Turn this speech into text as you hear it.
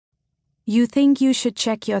You think you should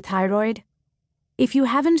check your thyroid? If you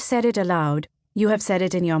haven't said it aloud, you have said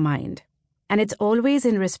it in your mind. And it's always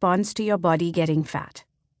in response to your body getting fat.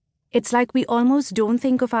 It's like we almost don't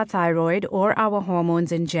think of our thyroid or our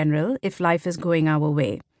hormones in general if life is going our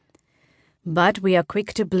way. But we are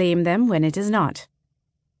quick to blame them when it is not.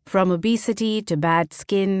 From obesity to bad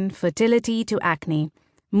skin, fertility to acne,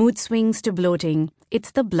 mood swings to bloating,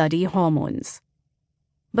 it's the bloody hormones.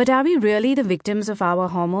 But are we really the victims of our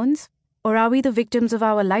hormones? Or are we the victims of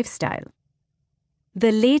our lifestyle?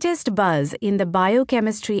 The latest buzz in the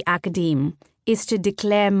biochemistry academe is to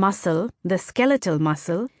declare muscle, the skeletal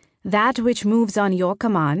muscle, that which moves on your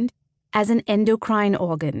command, as an endocrine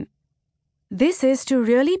organ. This is to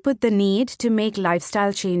really put the need to make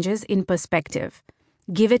lifestyle changes in perspective,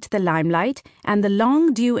 give it the limelight and the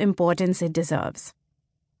long due importance it deserves.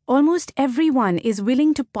 Almost everyone is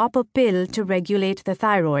willing to pop a pill to regulate the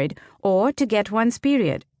thyroid or to get one's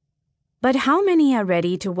period. But how many are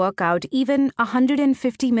ready to work out even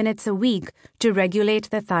 150 minutes a week to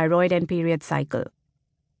regulate the thyroid and period cycle?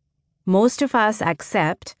 Most of us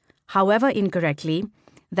accept, however incorrectly,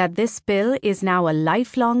 that this pill is now a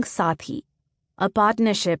lifelong sathi, a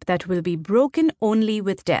partnership that will be broken only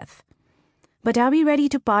with death. But are we ready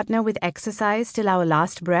to partner with exercise till our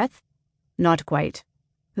last breath? Not quite.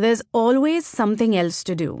 There's always something else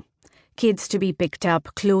to do. Kids to be picked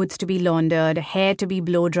up, clothes to be laundered, hair to be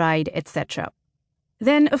blow-dried, etc.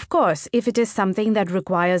 Then, of course, if it is something that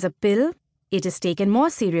requires a pill, it is taken more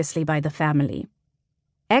seriously by the family.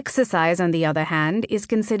 Exercise, on the other hand, is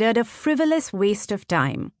considered a frivolous waste of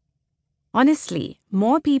time. Honestly,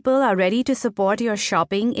 more people are ready to support your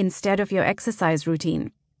shopping instead of your exercise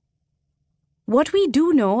routine. What we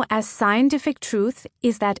do know as scientific truth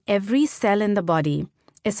is that every cell in the body,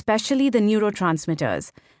 especially the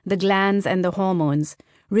neurotransmitters, the glands and the hormones,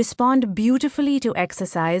 respond beautifully to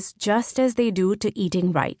exercise just as they do to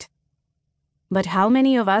eating right. But how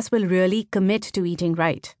many of us will really commit to eating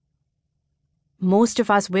right? Most of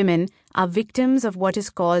us women are victims of what is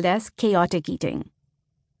called as chaotic eating.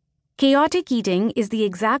 Chaotic eating is the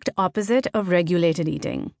exact opposite of regulated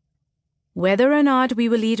eating. Whether or not we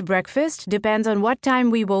will eat breakfast depends on what time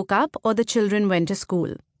we woke up or the children went to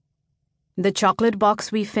school. The chocolate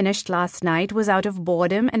box we finished last night was out of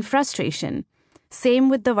boredom and frustration. Same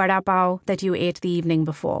with the vada pav that you ate the evening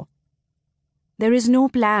before. There is no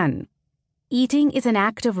plan. Eating is an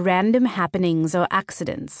act of random happenings or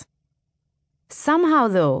accidents. Somehow,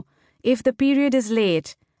 though, if the period is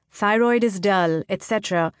late, thyroid is dull,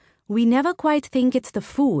 etc., we never quite think it's the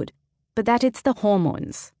food, but that it's the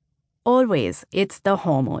hormones. Always, it's the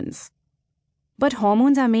hormones. But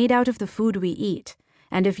hormones are made out of the food we eat.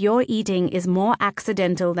 And if your eating is more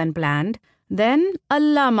accidental than planned, then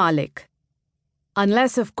Allah Malik.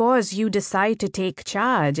 Unless, of course, you decide to take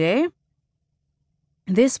charge, eh?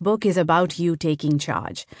 This book is about you taking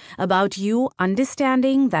charge, about you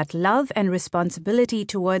understanding that love and responsibility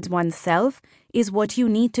towards oneself is what you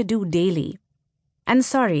need to do daily. And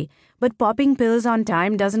sorry, but popping pills on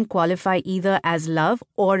time doesn't qualify either as love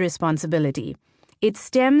or responsibility. It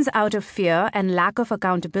stems out of fear and lack of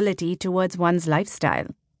accountability towards one's lifestyle.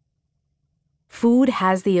 Food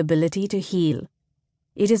has the ability to heal.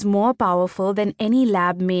 It is more powerful than any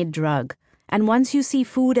lab-made drug, and once you see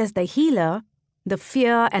food as the healer, the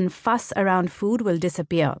fear and fuss around food will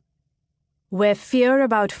disappear. Where fear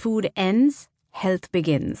about food ends, health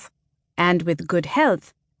begins. And with good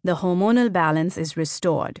health, the hormonal balance is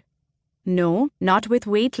restored. No, not with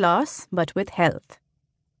weight loss, but with health.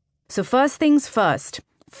 So first things first,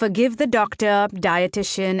 forgive the doctor,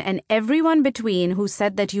 dietitian, and everyone between who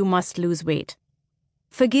said that you must lose weight.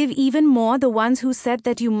 Forgive even more the ones who said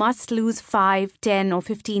that you must lose 5, 10, or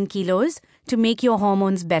 15 kilos to make your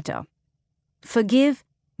hormones better. Forgive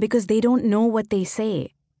because they don't know what they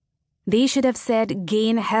say. They should have said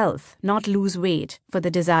gain health, not lose weight, for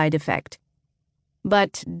the desired effect.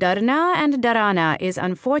 But darna and darana is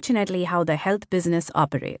unfortunately how the health business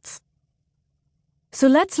operates. So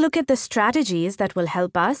let's look at the strategies that will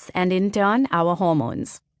help us and in turn our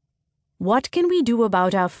hormones. What can we do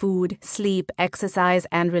about our food, sleep, exercise,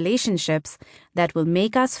 and relationships that will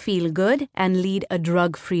make us feel good and lead a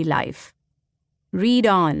drug-free life? Read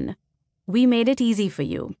on. We made it easy for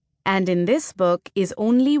you. And in this book is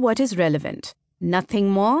only what is relevant. Nothing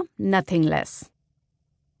more, nothing less.